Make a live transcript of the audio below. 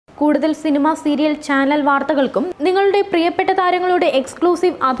കൂടുതൽ cinema, serial, channel വാർത്തകൾക്കും നിങ്ങളുടെ പ്രിയപ്പെട്ട താരങ്ങളുടെ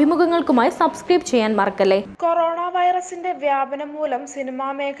എക്സ്ക്ലൂസീവ് അഭിമുഖങ്ങൾക്കുമായി സബ്സ്ക്രൈബ് ചെയ്യാൻ മറക്കല്ലേ. കൊറോണ വൈറസിന്റെ വ്യാപനം മൂലം സിനിമാ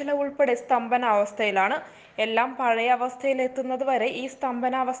മേഖല ഉൾപ്പെടെ സ്തംഭനാവസ്ഥയിലാണ്. എല്ലാം പഴയ അവസ്ഥയിലെത്തുന്നതുവരെ ഈ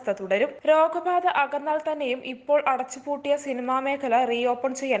സ്തംഭനാവസ്ഥ തുടരും. രോഗബാധ അകന്നാൽ തന്നെയും ഇപ്പോൾ അടച്ചുപൂട്ടിയ സിനിമാ മേഖല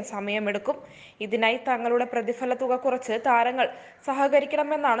റീഓപ്പൺ ചെയ്യാൻ സമയമെടുക്കും. ഇതിനായി തങ്ങളുടെ പ്രതിഫല തുക കുറച്ച് താരങ്ങൾ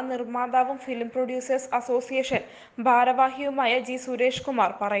സഹകരിക്കണമെന്നാണ് നിർമ്മാതാവും film producers association ഭാരവാഹിയുമായ G Suresh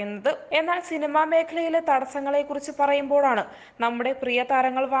Kumar പറയുന്നത്. എന്നാൽ സിനിമാ മേഖലയിലെ തടസ്സങ്ങളെക്കുറിച്ച് പറയുമ്പോഴാണ് നമ്മുടെ പ്രിയ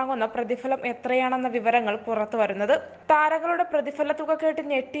താരങ്ങൾ വാങ്ങുന്ന പ്രതിഫലം എത്രയാണെന്ന വിവരങ്ങൾ പുറത്തു വരുന്നത്. താരങ്ങളുടെ പ്രതിഫല തുക കേട്ട്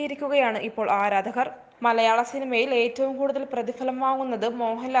ഞെട്ടിയിരിക്കുകയാണ് ഇപ്പോൾ ആരാധകർ. മലയാള സിനിമയിൽ ഏറ്റവും കൂടുതൽ പ്രതിഫലം വാങ്ങുന്നത്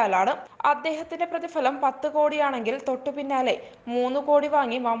മോഹൻലാലാണ്. അദ്ദേഹത്തിന്റെ പ്രതിഫലം 10 കോടിയാണെങ്കിൽ തൊട്ടു പിന്നാലെ 3 കോടി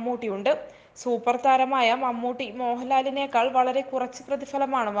വാങ്ങി മമ്മൂട്ടിയുണ്ട്. സൂപ്പർ താരമായ മമ്മൂട്ടി മോഹൻലാലിനേക്കാൾ വളരെ കുറച്ച്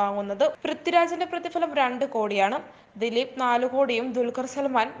പ്രതിഫലമാണ് വാങ്ങുന്നത്. പൃഥ്വിരാജിന്റെ പ്രതിഫലം 2 കോടിയാണ്. ദിലീപ് 4 കോടിയും ദുൽഖർ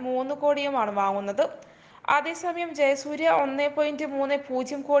സൽമാൻ 3 കോടിയുമാണ് വാങ്ങുന്നത്. അതേസമയം ജയസൂര്യ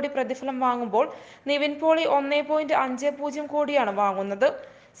 1.30 കോടി പ്രതിഫലം വാങ്ങുമ്പോൾ നിവിൻ പോളി 1.50 കോടിയാണ് വാങ്ങുന്നത്.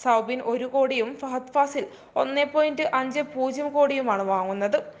 സൗബിൻ 1 കോടിയും ഫഹദ് ഫാസിൽ 1.50 കോടിയുമാണ്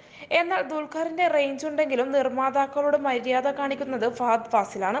വാങ്ങുന്നത്. എന്നാൽ ദുൽഖറിന്റെ റേഞ്ച് ഉണ്ടെങ്കിലും നിർമ്മാതാക്കളോട് മര്യാദ കാണിക്കുന്നത് ഫഹദ്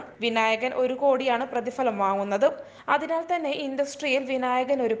ഫാസിലാണ്. വിനായകൻ 1 കോടിയാണ് പ്രതിഫലം വാങ്ങുന്നത്. അതിനാൽ തന്നെ ഇൻഡസ്ട്രിയിൽ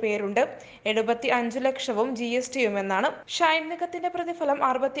വിനായകൻ ഒരു പേരുണ്ട്. 75 ലക്ഷവും GSTയും എന്നാണ്. ഷൈൻ നിഗത്തിന്റെ പ്രതിഫലം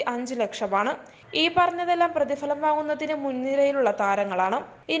 65 ലക്ഷമാണ്. ഈ പറഞ്ഞതെല്ലാം പ്രതിഫലം വാങ്ങുന്നതിന് മുൻനിരയിലുള്ള താരങ്ങളാണ്.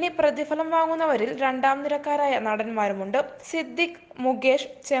 ഇനി പ്രതിഫലം വാങ്ങുന്നവരിൽ രണ്ടാം നിരക്കാരായ നടന്മാരുമുണ്ട്. സിദ്ദിഖ്, മുകേഷ്,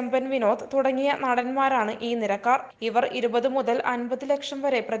 ചെമ്പൻ വിനോദ് തുടങ്ങിയ നടന്മാരാണ് ഈ നിരക്കാർ. ഇവർ 20 മുതൽ 50 ലക്ഷം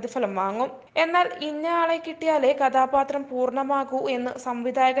വരെ പ്രതിഫലം വാങ്ങും. എന്നാൽ ഇന്ന ആളെ കിട്ടിയാലേ കഥാപാത്രം പൂർണ്ണമാകൂ എന്ന്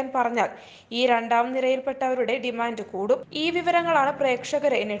സംവിധായകൻ പറഞ്ഞാൽ ഈ രണ്ടാം നിരയിൽപ്പെട്ടവരുടെ ഡിമാൻഡ് കൂടും. ഈ വിവരങ്ങളാണ്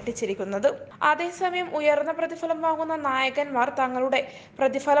പ്രേക്ഷകരെ ഞെട്ടിച്ചിരിക്കുന്നത്. അതേസമയം ഉയർന്ന പ്രതിഫലം വാങ്ങുന്ന നായകന്മാർ തങ്ങളുടെ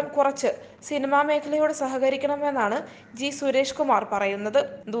പ്രതിഫലം കുറച്ച് സിനിമാ മേഖലയോട് സഹകരിക്കണമെന്നാണ് ജി സുരേഷ് കുമാർ പറയുന്നത്.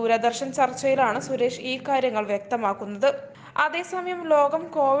 ദൂരദർശൻ ചർച്ചയിലാണ് സുരേഷ് ഈ കാര്യങ്ങൾ വ്യക്തമാക്കുന്നത്. അതേസമയം ലോകം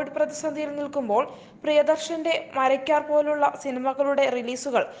കോവിഡ് പ്രതിസന്ധിയിൽ നിൽക്കുമ്പോൾ പ്രിയദർശന്റെ മരയ്ക്കാർ പോലുള്ള സിനിമകളുടെ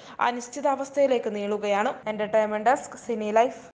റിലീസുകൾ അനിശ്ചിതാവസ്ഥയിലേക്ക് നീളുകയാണ്. Entertainment desk, Sini life.